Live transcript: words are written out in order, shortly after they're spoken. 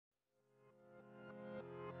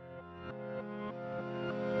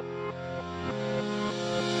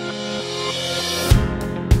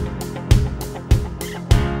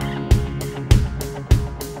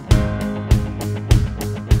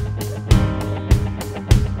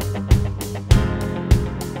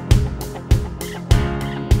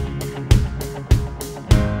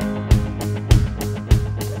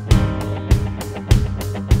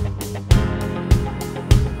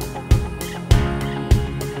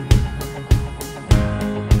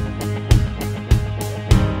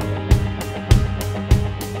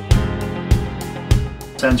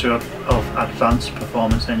Centre of Advanced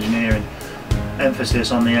Performance Engineering,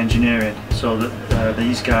 emphasis on the engineering, so that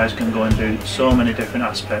these guys can go and do so many different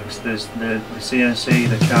aspects. There's the CNC,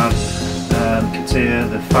 the CAD, CATIA,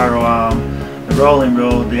 the Faro arm, the rolling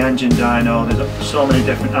road, the engine dyno. There's so many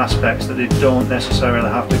different aspects that they don't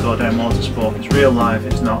necessarily have to go down motorsport. It's real life,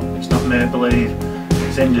 it's not make-believe,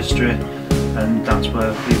 it's industry, and that's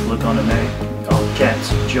where people are going to make or get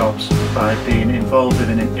jobs by being involved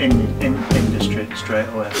in industry straight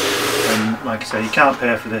away. And like I say, you can't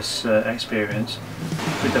pay for this experience.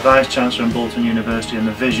 With the Vice Chancellor in Bolton University and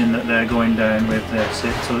the vision that they're going down with this,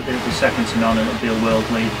 it'll be second to none, and it'll be a world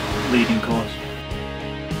leading course.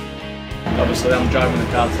 Obviously I'm driving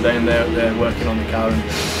the car today and they're working on the car and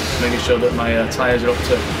making sure that my tyres are up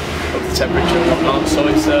to temperature and whatnot, so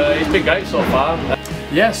it's been great so far.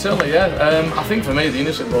 Yeah, certainly, yeah. I think for me the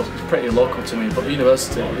industry is pretty local to me, but the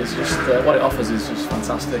university is just, what it offers is just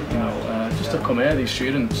fantastic, you know, just to come here, these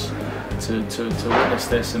students, to witness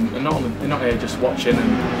this, and not only, they're not here just watching, and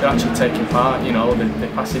they're actually taking part, you know, they're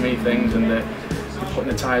passing me things and they're putting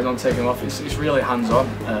the tyres on, taking them off. It's really hands-on,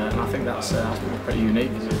 and I think that's pretty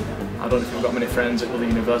unique. I don't know if we've got many friends at other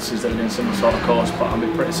universities that are doing similar sort of course, but I'd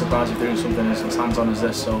be pretty surprised if they're doing something as hands-on as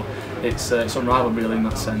this, so it's unrivaled really in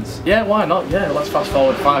that sense. Yeah, why not? Yeah, let's fast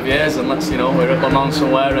forward 5 years and let's, you know, we're at Le Mans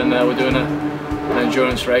somewhere and we're doing an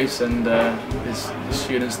endurance race, and there's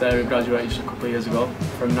students there who graduated just a couple of years ago.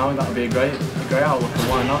 From now, that would be a great outlook, and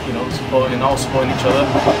why not, you know, all supporting each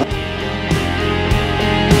other.